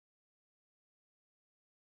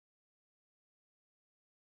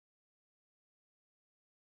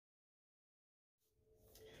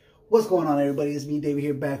What's going on, everybody? It's me, David,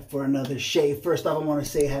 here back for another shave. First off, I want to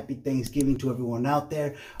say happy Thanksgiving to everyone out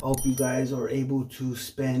there. I hope you guys are able to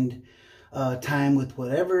spend time with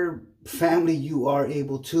whatever family you are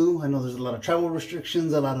able to. I know there's a lot of travel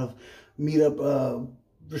restrictions, a lot of meetup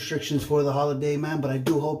restrictions for the holiday, man, but I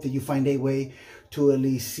do hope that you find a way to at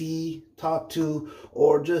least see, talk to,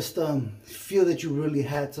 or just feel that you really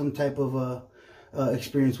had some type of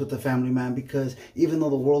experience with the family, man, because even though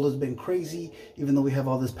the world has been crazy, even though we have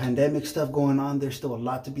all this pandemic stuff going on, there's still a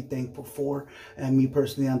lot to be thankful for. And me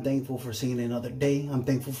personally, I'm thankful for seeing another day. I'm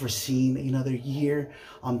thankful for seeing another year.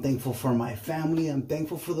 I'm thankful for my family. I'm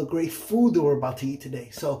thankful for the great food that we're about to eat today.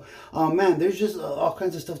 So man, there's just all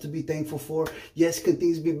kinds of stuff to be thankful for. Yes, could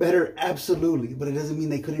things be better? Absolutely, but it doesn't mean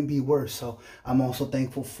they couldn't be worse. So I'm also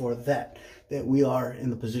thankful for that we are in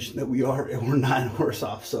the position that we are and we're not worse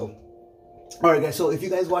off. So all right, guys, so if you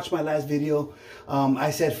guys watched my last video,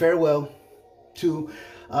 I said farewell to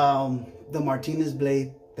the Martinez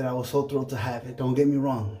blade that I was so thrilled to have it. Don't get me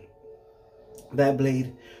wrong. That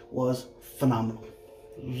blade was phenomenal.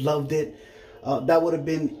 Loved it. That would have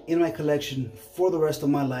been in my collection for the rest of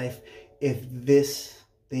my life if this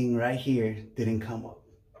thing right here didn't come up.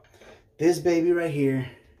 This baby right here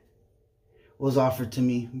was offered to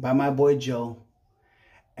me by my boy Joe,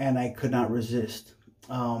 and I could not resist.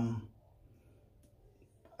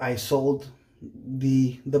 I sold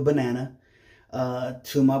the banana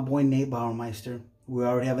to my boy Nate Bauermeister. We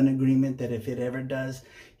already have an agreement that if he ever does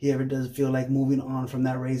feel like moving on from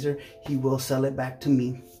that razor, he will sell it back to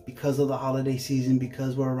me. Because of the holiday season,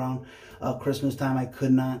 because we're around Christmas time, I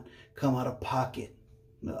could not come out of pocket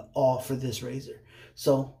all for this razor.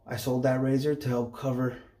 So I sold that razor to help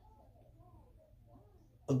cover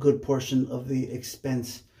a good portion of the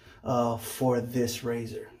expense for this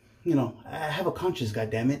razor. You know, I have a conscience,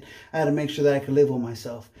 goddammit. I had to make sure that I could live with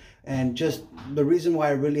myself. And just the reason why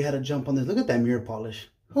I really had to jump on this, look at that mirror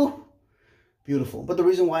polish. Whew, beautiful. But the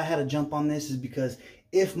reason why I had to jump on this is because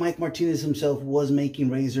if Mike Martinez himself was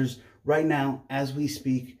making razors right now, as we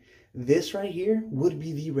speak, this right here would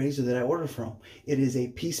be the razor that I ordered from. It is a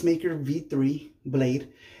Peacemaker V3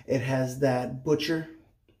 blade. It has that butcher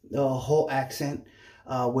whole accent,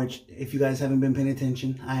 which if you guys haven't been paying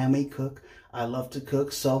attention, I am a cook. I love to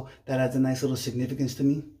cook, so that adds a nice little significance to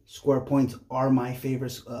me. Square points are my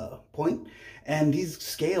favorite point. And these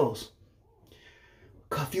scales,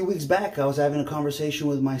 a few weeks back, I was having a conversation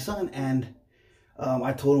with my son, and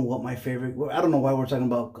I told him what my favorite, I don't know why we're talking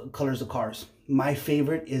about colors of cars. My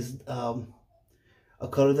favorite is a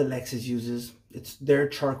color that Lexus uses. It's their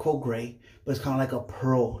charcoal gray, but it's kind of like a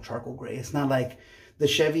pearl charcoal gray. It's not like the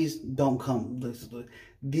Chevys don't come.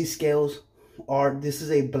 These scales are, this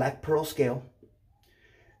is a black pearl scale.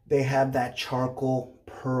 They have that charcoal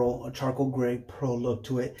pearl, a charcoal gray pearl look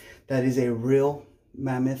to it. That is a real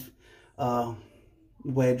mammoth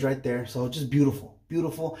wedge right there. So just beautiful,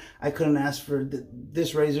 beautiful. I couldn't ask for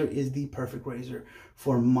this razor is the perfect razor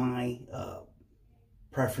for my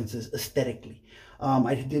preferences aesthetically.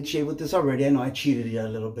 I did shave with this already. I know I cheated you a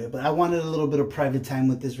little bit, but I wanted a little bit of private time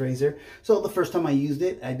with this razor. So the first time I used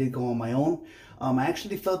it, I did go on my own. I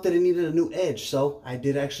actually felt that it needed a new edge, so I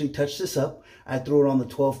did actually touch this up. I threw it on the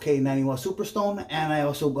 12K 90-watt Superstone, and I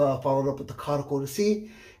also followed up with the Caudicle to see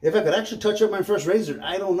if I could actually touch up my first razor.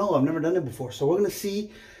 I don't know. I've never done it before, so we're going to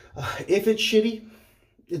see if it's shitty.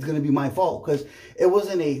 It's going to be my fault because it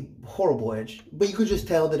wasn't a horrible edge, but you could just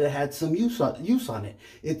tell that it had some use on it.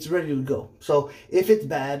 It's ready to go. So if it's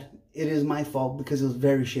bad, it is my fault because it was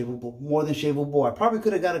very shaveable, more than shaveable. I probably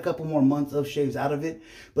could have got a couple more months of shaves out of it,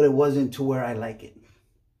 but it wasn't to where I like it.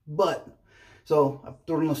 But so I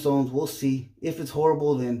threw it on the stones. We'll see. If it's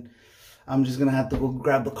horrible, then I'm just going to have to go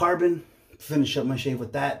grab the carbon, finish up my shave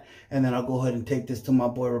with that, and then I'll go ahead and take this to my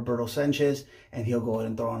boy Roberto Sanchez, and he'll go ahead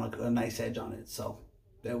and throw on a nice edge on it. So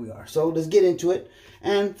there we are. So let's get into it.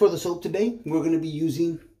 And for the soap today, we're going to be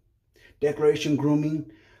using Declaration Grooming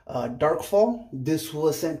Darkfall. This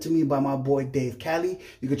was sent to me by my boy Dave Cali.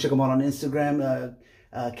 You can check him out on Instagram,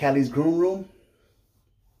 Cali's Groom Room.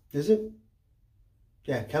 Is it?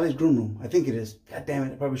 Yeah, Cali's Groom Room. I think it is. God damn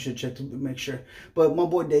it, I probably should check to make sure. But my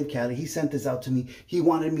boy Dave Cali, he sent this out to me. He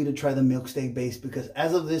wanted me to try the Milksteak base because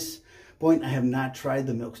as of this point, I have not tried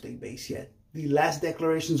the Milksteak base yet. The last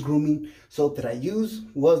Declarations Grooming soap that I used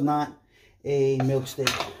was not a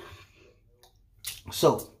Milksteak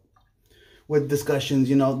soap. With discussions,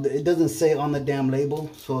 you know, it doesn't say on the damn label,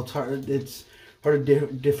 so it's hard to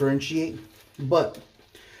differentiate. But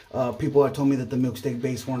people had told me that the Milksteak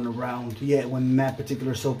base weren't around yet when that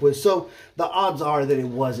particular soap was. So the odds are that it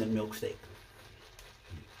wasn't Milksteak.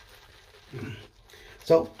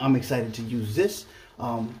 So I'm excited to use this.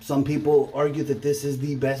 Some people argue that this is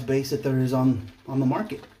the best base that there is on the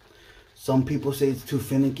market. Some people say it's too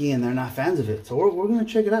finicky and they're not fans of it. So we're going to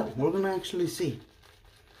check it out. We're going to actually see.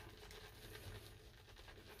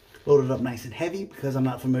 Load it up nice and heavy because I'm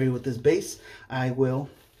not familiar with this base. I will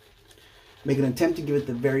make an attempt to give it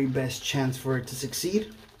the very best chance for it to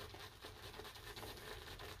succeed.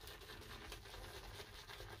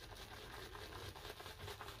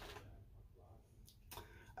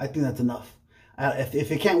 I think that's enough.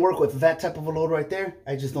 If it can't work with that type of a load right there,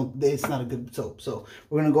 I just don't, it's not a good soap. So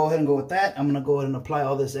we're going to go ahead and go with that. I'm going to go ahead and apply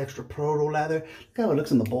all this extra proto lather. Look how it looks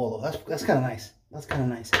in the bowl though. That's kind of nice. That's kind of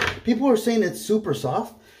nice. People are saying it's super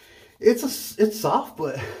soft. It's soft,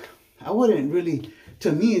 but I wouldn't really,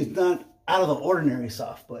 to me, it's not out of the ordinary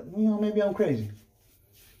soft, but you know, maybe I'm crazy.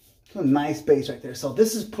 It's a nice base right there. So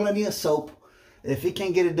this is plenty of soap. If it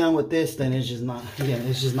can't get it done with this, then it's just not, again,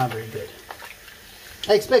 it's just not very good.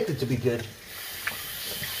 I expect it to be good.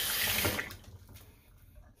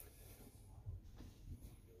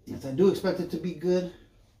 Yes, I do expect it to be good.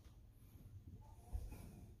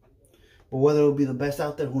 But whether it'll be the best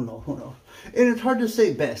out there, who knows, who knows. And it's hard to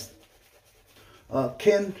say best.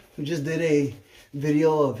 Ken just did a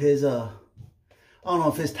video of his, I don't know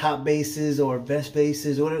if his top bases or best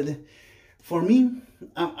bases or whatever. For me,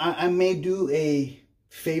 I may do a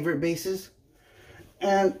favorite bases.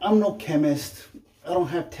 And I'm no chemist. I don't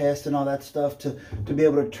have tests and all that stuff to be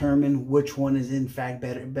able to determine which one is in fact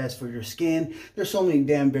best for your skin. There's so many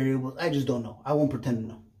damn variables. I just don't know. I won't pretend to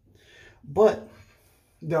know. But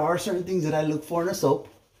there are certain things that I look for in a soap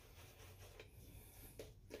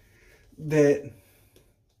that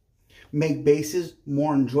make bases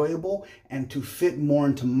more enjoyable and to fit more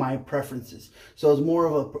into my preferences. So it's more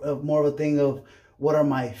of a thing of what are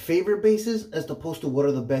my favorite bases as opposed to what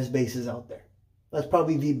are the best bases out there. That's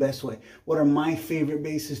probably the best way. What are my favorite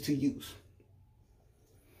bases to use?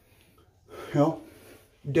 You know,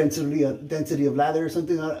 density of lather is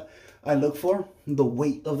something I look for. The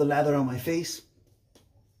weight of the lather on my face.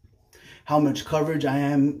 How much coverage. I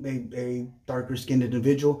am a darker skinned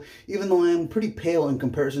individual, even though I am pretty pale in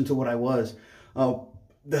comparison to what I was. I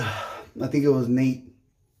think it was Nate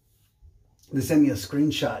that sent me a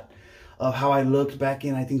screenshot of how I looked back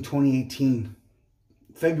in, I think, 2018,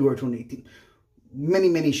 February 2018.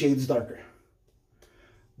 Many shades darker.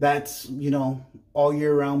 That's, you know, all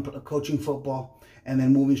year round coaching football and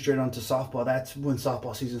then moving straight on to softball. That's when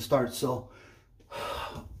softball season starts. So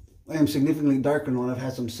I am significantly darker when I've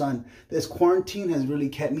had some sun. This quarantine has really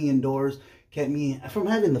kept me indoors, kept me from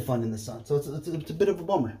having the fun in the sun. So it's a bit of a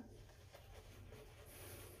bummer.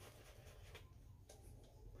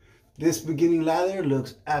 This beginning lather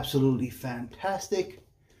looks absolutely fantastic.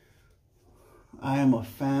 I am a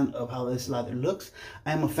fan of how this lather looks.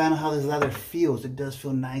 I am a fan of how this lather feels. It does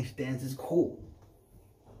feel nice, dense, it's cool.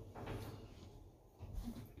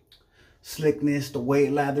 Slickness, the way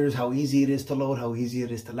it lathers, how easy it is to load, how easy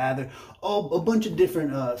it is to lather. Oh, a bunch of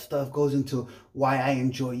different stuff goes into why I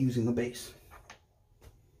enjoy using a base.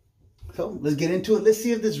 So let's get into it. Let's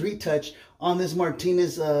see if this retouch on this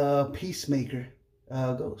Martinez Peacemaker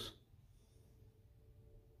goes.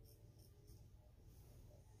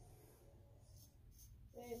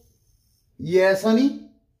 Yes, honey?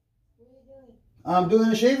 What are you doing? I'm doing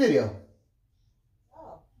a shave video.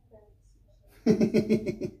 Oh,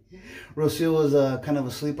 okay. Rocio was kind of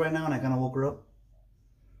asleep right now and I kind of woke her up.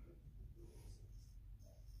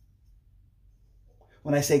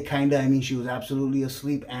 When I say kinda, I mean she was absolutely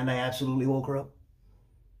asleep and I absolutely woke her up.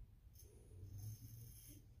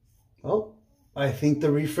 Oh, I think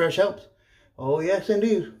the refresh helps. Oh, yes,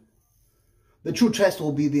 indeed. The true test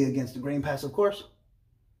will be the against the grain pass, of course.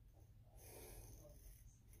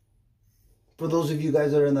 For those of you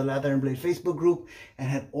guys that are in the Lather and Blade Facebook group and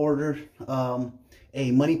had ordered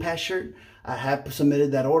a Money Pass shirt, I have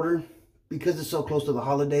submitted that order. Because it's so close to the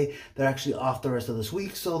holiday, they're actually off the rest of this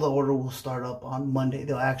week. So the order will start up on Monday.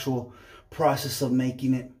 The actual process of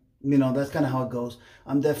making it, you know, that's kind of how it goes.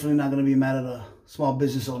 I'm definitely not going to be mad at a small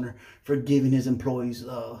business owner for giving his employees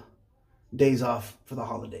days off for the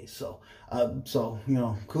holidays. So, you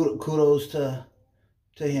know, kudos to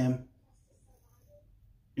him.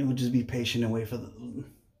 It would just be patient and wait for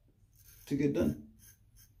to get done.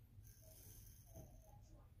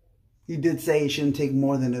 He did say it shouldn't take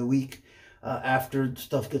more than a week after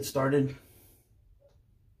stuff gets started.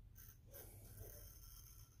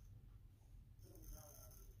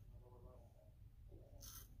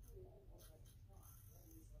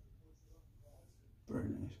 Very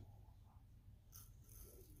nice.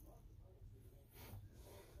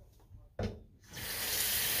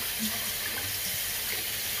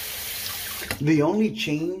 The only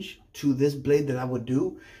change to this blade that I would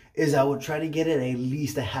do is I would try to get it at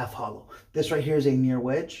least a half hollow. This right here is a near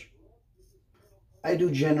wedge. I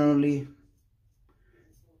do generally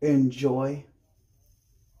enjoy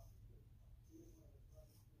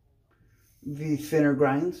the thinner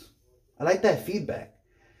grinds. I like that feedback,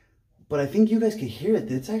 but I think you guys can hear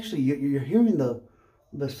it. It's actually, you're hearing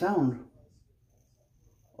the sound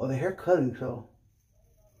of the hair cutting, so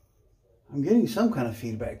I'm getting some kind of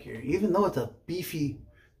feedback here, even though it's a beefy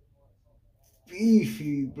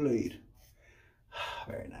blade.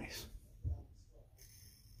 Very nice.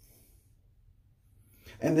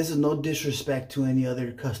 And this is no disrespect to any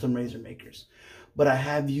other custom razor makers, but I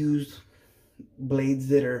have used blades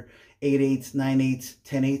that are 8/8, 9/8,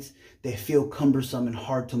 10/8. They feel cumbersome and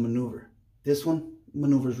hard to maneuver. This one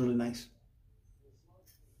maneuvers really nice.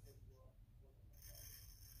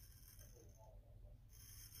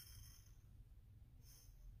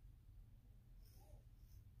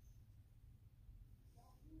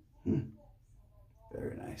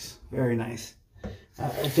 Very nice. Very nice.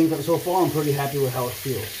 I think that so far I'm pretty happy with how it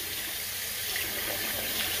feels.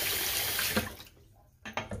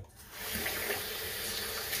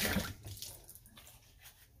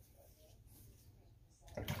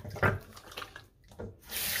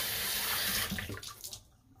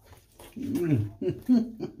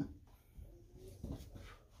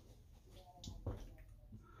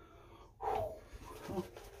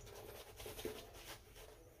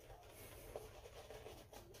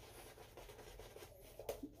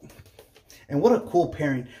 And what a cool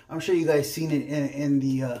pairing. I'm sure you guys seen it in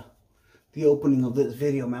the opening of this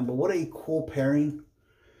video, man. But what a cool pairing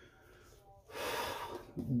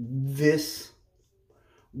this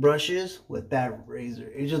brush is with that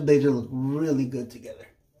razor. They just look really good together.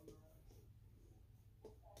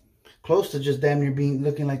 Close to just damn near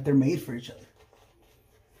looking like they're made for each other.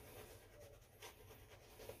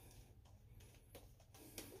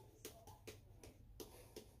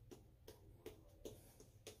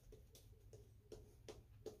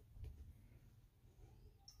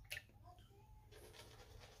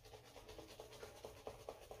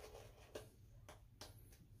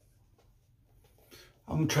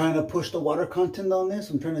 I'm trying to push the water content on this.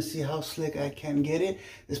 I'm trying to see how slick I can get it,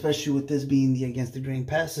 especially with this being the against the grain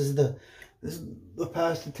pass. This is the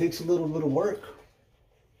pass that takes a little bit of work.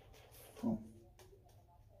 Oh,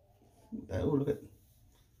 look at,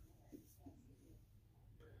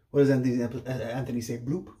 what does Anthony say?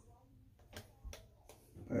 Bloop.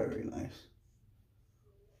 Very nice.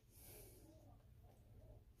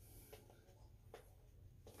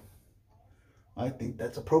 I think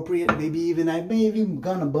that's appropriate. Maybe even I may have even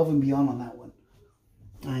gone above and beyond on that one.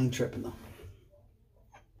 I ain't tripping though.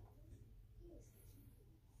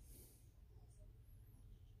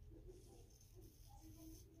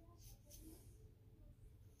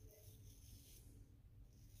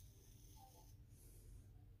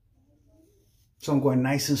 So I'm going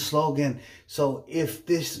nice and slow again. So if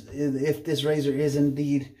this razor is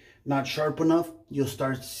indeed not sharp enough, you'll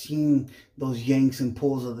start seeing those yanks and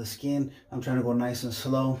pulls of the skin. I'm trying to go nice and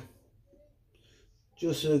slow,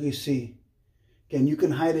 just so you can see. Again, you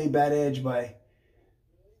can hide a bad edge by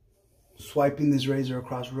swiping this razor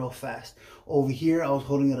across real fast. Over here, I was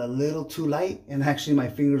holding it a little too light, and actually my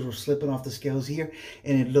fingers were slipping off the scales here,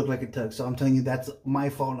 and it looked like a tug. So I'm telling you, that's my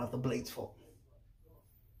fault, not the blade's fault.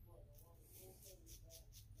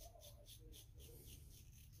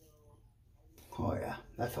 Oh yeah,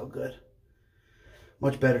 that felt good.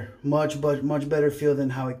 Much better. Much better feel than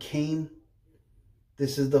how it came.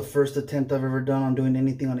 This is the first attempt I've ever done on doing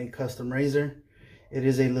anything on a custom razor. It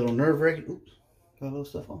is a little nerve-wracking. Oops, got a little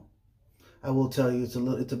stuff on. I will tell you, it's a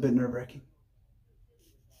bit nerve-wracking.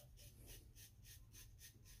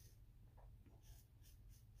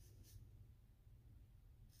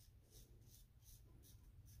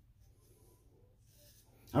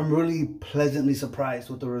 I'm really pleasantly surprised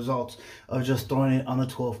with the results of just throwing it on the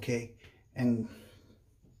 12K and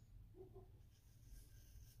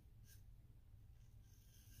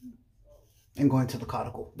going to the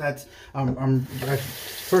cuticle. That's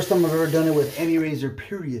first time I've ever done it with any razor,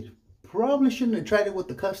 period. Probably shouldn't have tried it with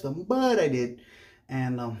the custom, but I did,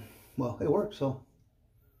 and well, it worked. So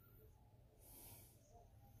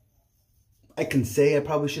I can say I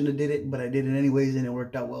probably shouldn't have did it, but I did it anyways, and it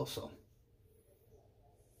worked out well. So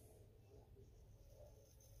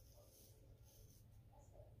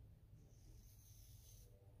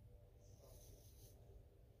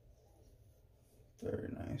very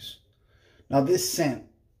nice. Now this scent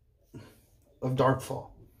of Darkfall,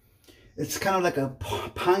 it's kind of like a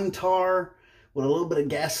pine tar with a little bit of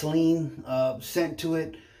gasoline scent to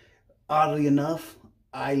it. Oddly enough,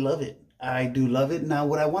 I love it. I do love it. Now,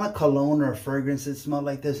 would I want a cologne or a fragrance that smelled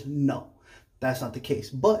like this? No, that's not the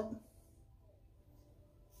case. But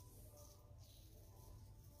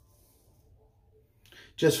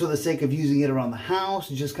just for the sake of using it around the house,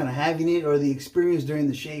 just kind of having it, or the experience during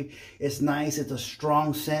the shave, it's nice. It's a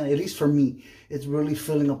strong scent, at least for me. It's really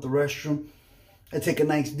filling up the restroom. I take a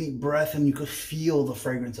nice deep breath and you could feel the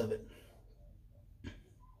fragrance of it.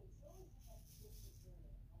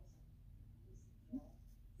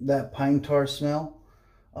 That pine tar smell.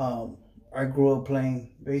 I grew up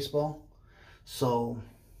playing baseball, so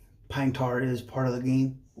pine tar is part of the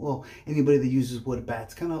game. Well, anybody that uses wood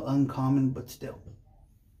bats, kind of uncommon, but still.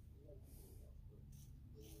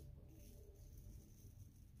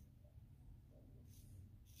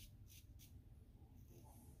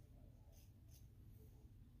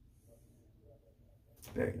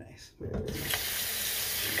 Very nice. Very nice.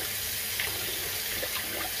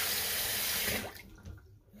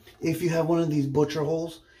 If you have one of these butcher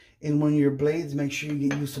holes in one of your blades, make sure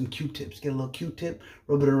you use some Q-tips. Get a little Q-tip,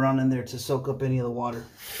 rub it around in there to soak up any of the water.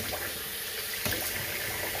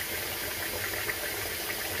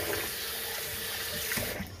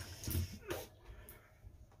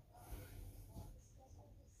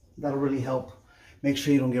 That'll really help. Make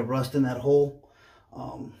sure you don't get rust in that hole.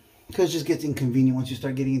 Because it just gets inconvenient once you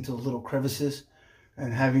start getting into those little crevices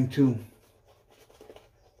and having to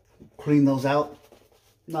clean those out.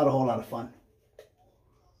 Not a whole lot of fun.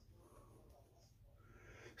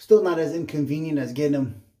 Still not as inconvenient as getting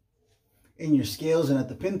them in your scales and at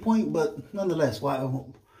the pinpoint, but nonetheless, why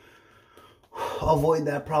avoid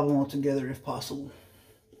that problem altogether if possible.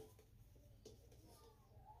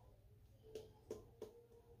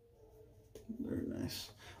 Very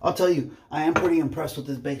nice. I'll tell you, I am pretty impressed with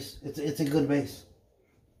this base. It's a good base.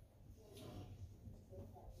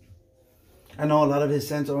 I know a lot of his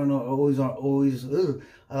scents aren't always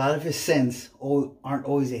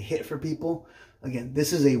a hit for people. Again,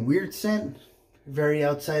 this is a weird scent, very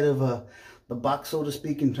outside of the box, so to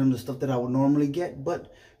speak, in terms of stuff that I would normally get,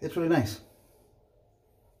 but it's really nice.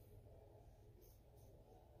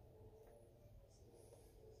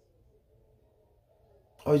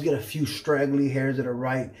 I always get a few straggly hairs that are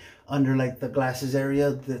right under like the glasses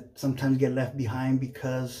area that sometimes get left behind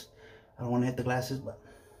because I don't want to hit the glasses, but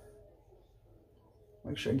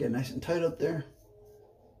make sure I get nice and tight up there.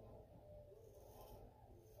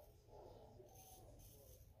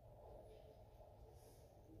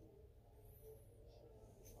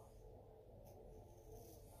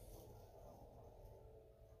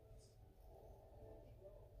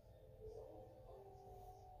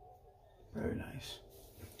 Very nice.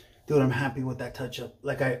 Dude, I'm happy with that touch up.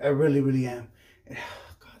 Like I really, really am. God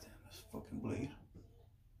damn, this fucking blade.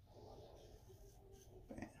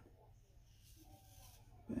 Bam.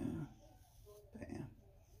 Bam. Bam.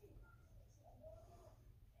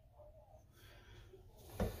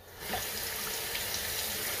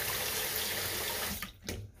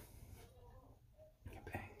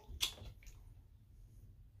 Bang.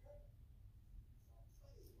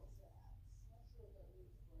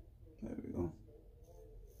 There we go.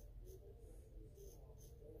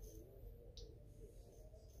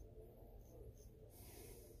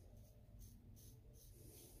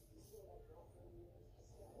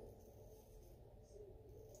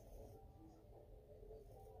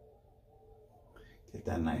 Get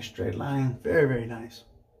that nice straight line. Very, very nice.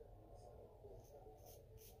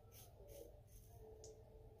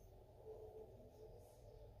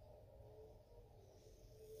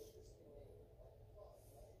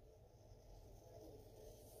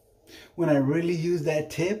 When I really use that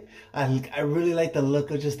tip, I really like the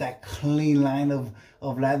look of just that clean line of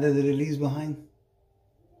lather that it leaves behind.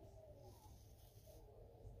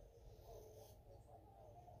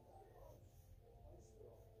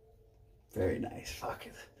 Very nice. Fuck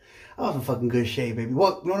it. I was in fucking good shape, baby.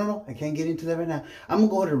 Well, no. I can't get into that right now. I'm going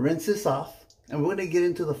to go ahead and rinse this off. And we're going to get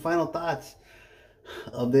into the final thoughts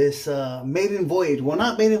of this maiden voyage. Well,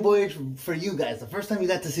 not maiden voyage for you guys. The first time you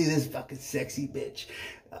got to see this fucking sexy bitch.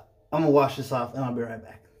 I'm going to wash this off and I'll be right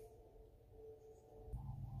back.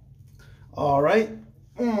 Alright.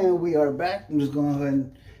 And we are back. I'm just going to go ahead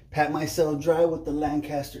and pat myself dry with the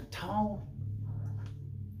Lancaster towel.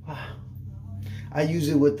 I use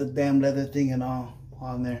it with the damn leather thing and all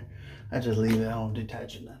on there. I just leave it. I don't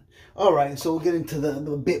detach it. Alright, so we'll get into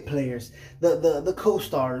the bit players. The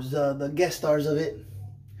co-stars, the guest stars of it.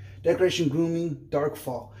 Decoration Grooming,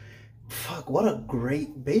 Darkfall. Fuck, what a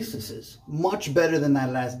great base this is. Much better than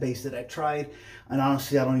that last base that I tried. And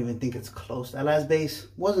honestly, I don't even think it's close. That last base,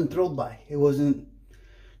 wasn't thrilled by. It wasn't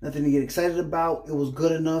nothing to get excited about. It was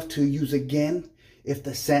good enough to use again if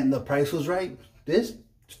the scent and the price was right. This,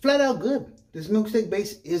 flat out good. This Milksteak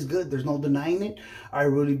base is good. There's no denying it. I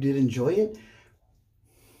really did enjoy it.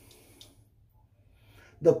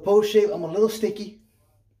 The post shave, I'm a little sticky,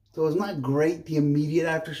 so it's not great. The immediate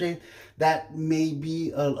aftershave, that may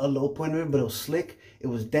be a low point of it, but it was slick. It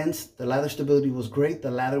was dense. The lather stability was great.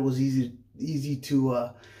 The lather was easy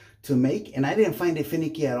to make, and I didn't find it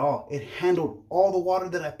finicky at all. It handled all the water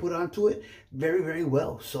that I put onto it very, very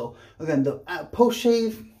well. So again, the post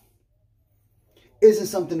shave isn't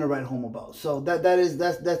something to write home about. So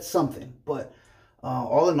that's something. But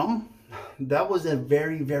all in all, that was a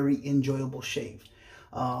very, very enjoyable shave.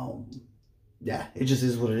 Yeah, it just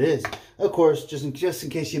is what it is. Of course, just in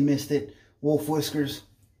case you missed it, wolf whiskers,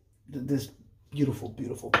 this beautiful,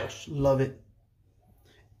 beautiful brush. Love it.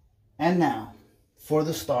 And now for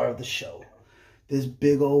the star of the show, this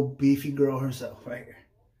big old beefy girl herself right here,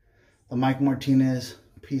 the Martinez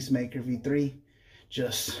Peacemaker V3.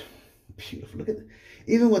 Just beautiful. Look at it.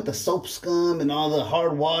 Even with the soap scum and all the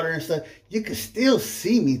hard water and stuff, you can still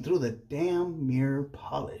see me through the damn mirror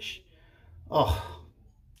polish. Oh,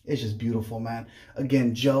 it's just beautiful, man.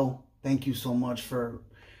 Again, Joe, thank you so much for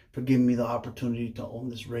giving me the opportunity to own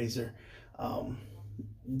this razor.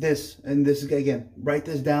 This again, write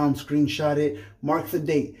this down, screenshot it, mark the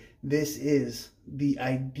date. This is the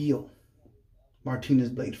ideal Martinez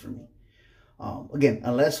blade for me. Again,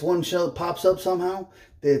 unless one shell pops up somehow,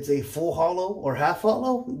 it's a full hollow or half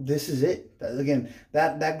hollow, this is it. Again,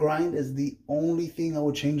 that grind is the only thing I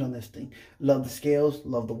would change on this thing. Love the scales,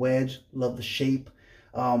 love the wedge, love the shape.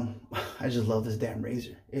 I just love this damn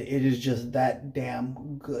razor. It is just that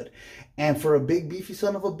damn good. And for a big beefy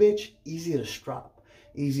son of a bitch, easy to strop.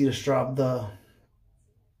 Easy to strop.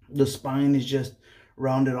 The spine is just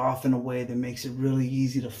rounded off in a way that makes it really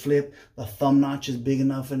easy to flip. The thumb notch is big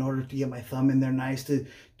enough in order to get my thumb in there nice to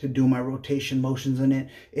do my rotation motions in it.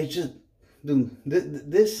 It's just, dude,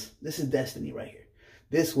 this is destiny right here.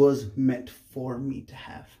 This was meant for me to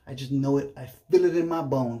have. I just know it. I feel it in my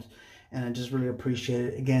bones. And I just really appreciate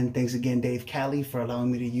it. Again, thanks again, Dave Cali, for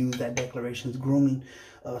allowing me to use that Declarations Grooming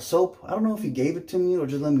soap. I don't know if he gave it to me or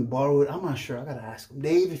just let me borrow it. I'm not sure. I got to ask him.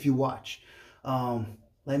 Dave, if you watch,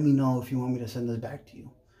 let me know if you want me to send this back to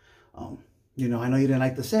you. You know, I know you didn't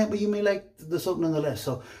like the scent, but you may like the soap nonetheless.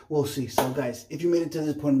 So we'll see. So guys, if you made it to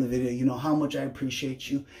this point in the video, you know how much I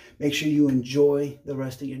appreciate you. Make sure you enjoy the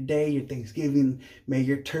rest of your day, your Thanksgiving. May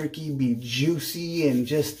your turkey be juicy and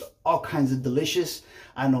just all kinds of delicious.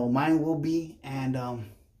 I know mine will be. And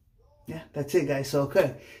yeah, that's it, guys. So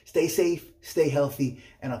okay, stay safe, stay healthy,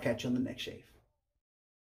 and I'll catch you on the next shave.